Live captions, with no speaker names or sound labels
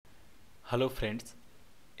Hello friends,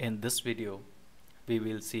 in this video we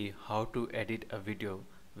will see how to edit a video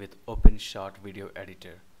with OpenShot video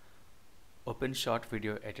editor. OpenShot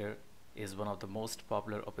video editor is one of the most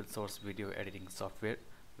popular open source video editing software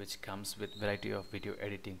which comes with variety of video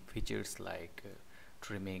editing features like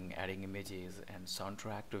trimming, adding images and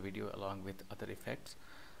soundtrack to video along with other effects.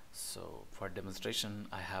 So for demonstration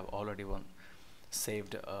I have already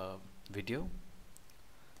saved a video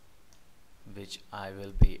which I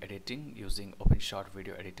will be editing using OpenShot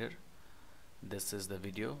video editor. This is the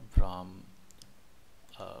video from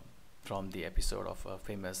the episode of a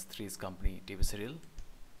famous Three's Company TV serial.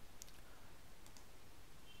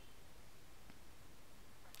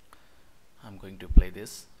 I'm going to play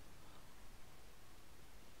this.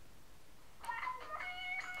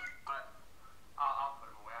 I'll put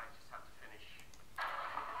them away. I just have to finish.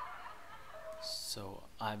 So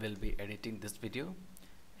I will be editing this video,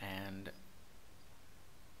 and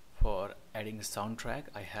for adding soundtrack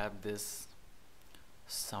I have this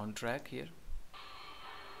soundtrack here,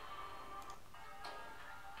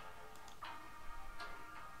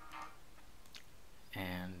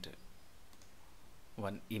 and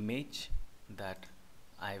one image that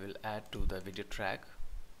I will add to the video track.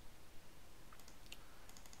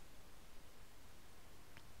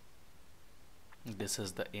 This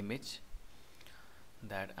is the image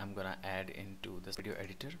that I'm gonna add into this video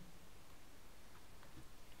editor.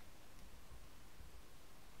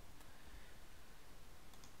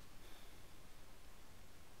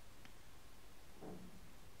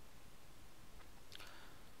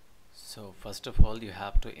 So first of all you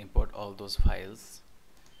have to import all those files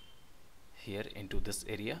here into this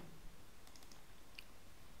area.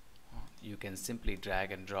 You can simply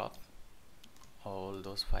drag and drop all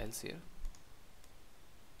those files here.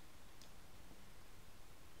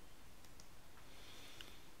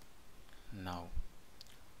 Now,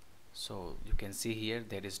 so you can see here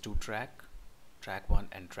there is two track 1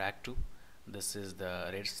 and track 2. This is the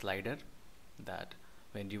red slider that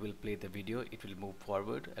when you will play the video it will move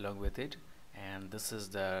forward along with it, and this is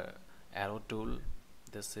the arrow tool,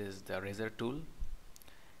 this is the razor tool,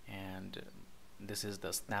 and this is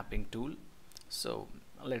the snapping tool. So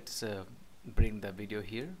let's bring the video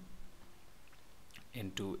here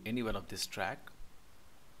into any one of this track.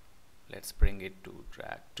 Let's bring it to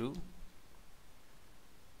track 2.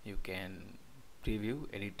 You can preview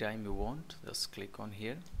anytime you want, just click on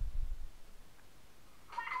here.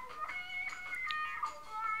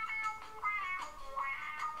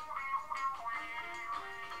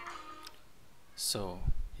 So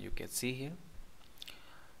you can see here.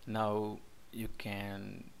 Now you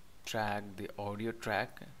can drag the audio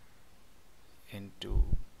track into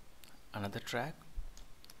another track,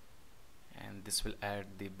 and this will add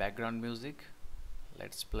the background music.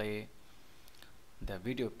 Let's play the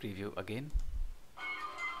video preview again.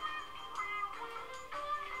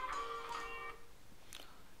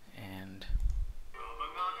 And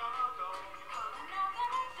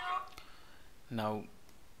now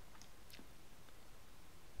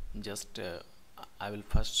just I will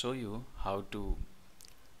first show you how to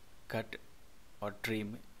cut or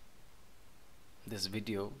trim this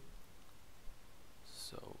video.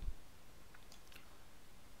 So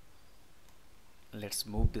let's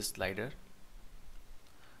move this slider.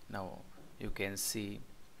 Now you can see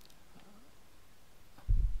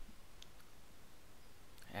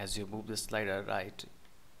as you move the slider right,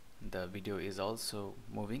 the video is also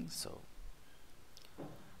moving. So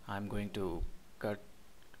I'm going to cut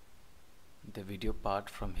the video part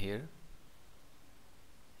from here.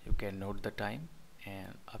 You can note the time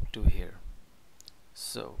and up to here.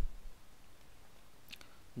 So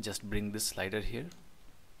just bring this slider here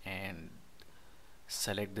and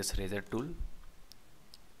select this razor tool,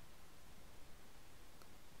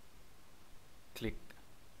 click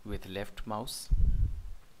with left mouse,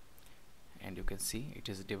 and you can see it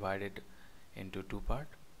is divided into two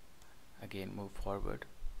parts. Again move forward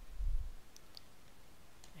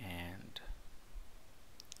and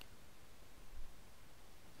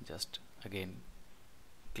just again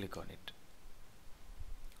click on it.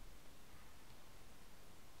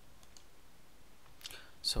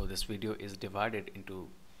 So this video is divided into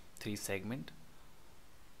 3 segments.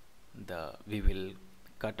 We will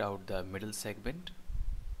cut out the middle segment.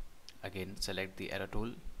 Again select the arrow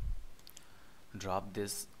tool, drop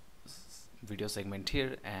this video segment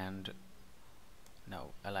here, and now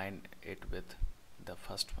align it with the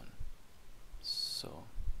first one. So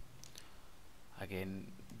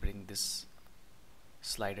again bring this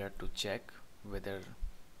slider to check whether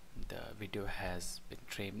the video has been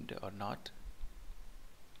trimmed or not.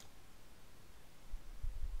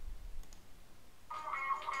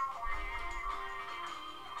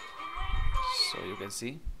 So you can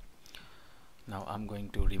see now I'm going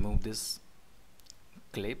to remove this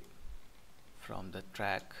clip from the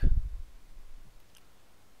track.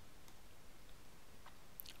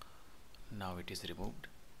 Now it is removed,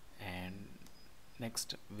 and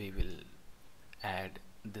next we will add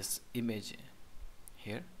this image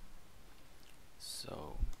here.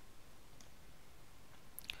 So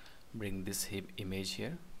bring this image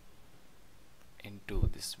here into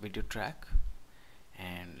this video track,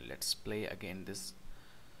 and let's play again this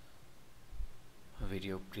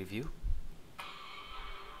video preview.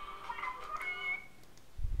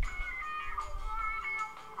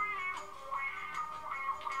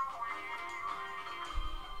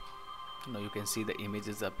 Now you can see the image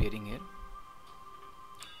is appearing here.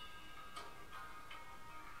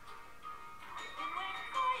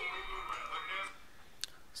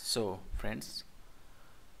 So friends,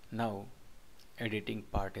 now editing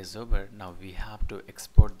part is over. Now we have to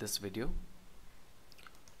export this video.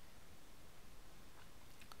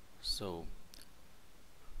 So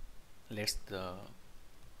let's the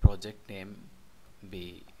project name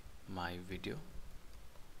be my video,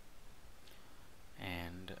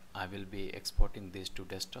 and I will be exporting this to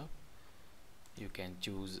desktop. You can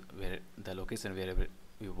choose where the location wherever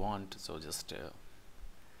you want, so just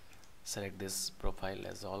select this profile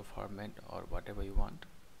as all format or whatever you want.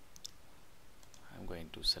 I'm going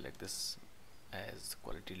to select this as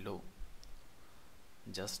quality low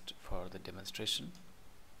just for the demonstration.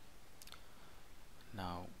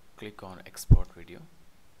 Now click on export video.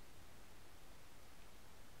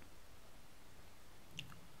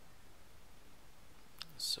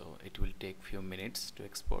 So it will take few minutes to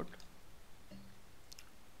export.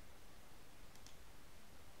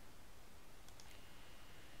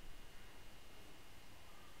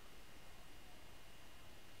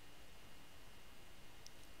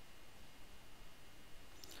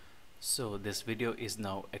 So this video is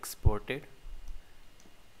now exported.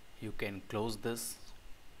 You can close this.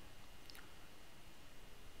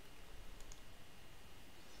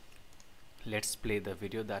 Let's play the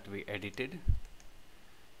video that we edited.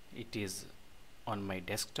 It is on my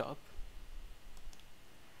desktop.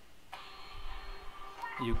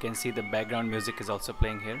 You can see the background music is also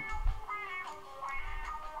playing here.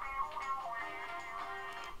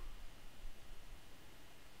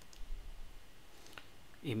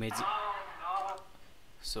 Image,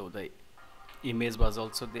 so the image was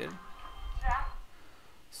also there.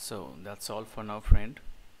 So that's all for now, friend.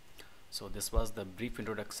 So this was the brief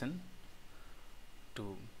introduction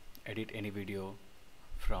to edit any video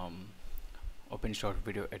from OpenShot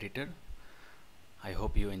video editor. I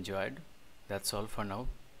hope you enjoyed. That's all for now.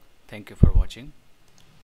 Thank you for watching.